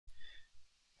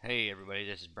Hey everybody,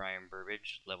 this is Brian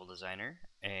Burbage, level designer,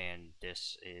 and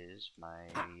this is my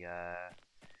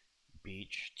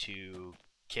beach to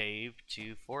cave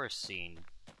to forest scene.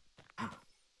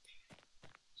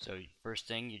 So first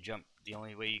thing, you jump, the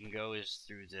only way you can go is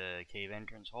through the cave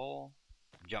entrance hole.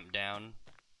 Jump down,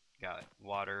 got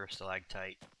water,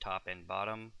 stalactite, top and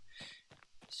bottom.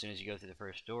 As soon as you go through the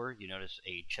first door, you notice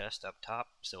a chest up top,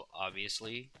 so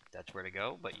obviously that's where to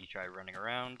go, but you try running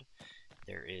around.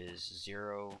 There is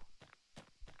zero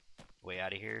way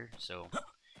out of here, so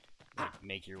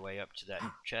make your way up to that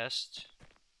chest,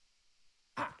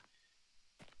 but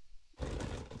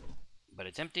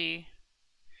it's empty.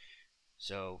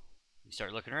 So you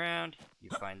start looking around,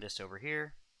 you find this over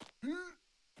here.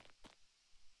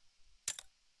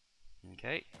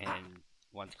 Okay, and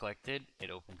once collected, it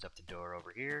opens up the door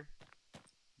over here.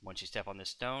 Once you step on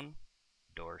this stone,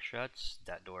 door shuts,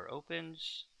 that door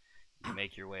opens. You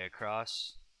make your way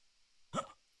across,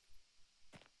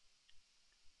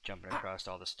 jumping across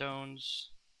all the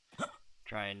stones,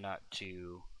 trying not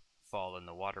to fall in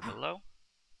the water below.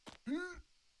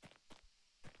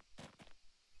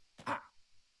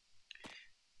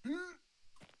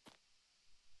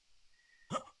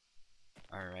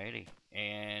 Alrighty,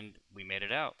 and we made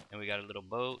it out, and we got a little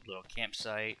boat, little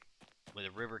campsite with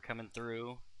a river coming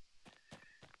through,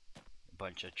 a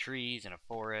bunch of trees and a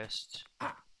forest.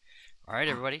 Alright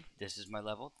everybody, this is my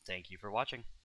level. Thank you for watching.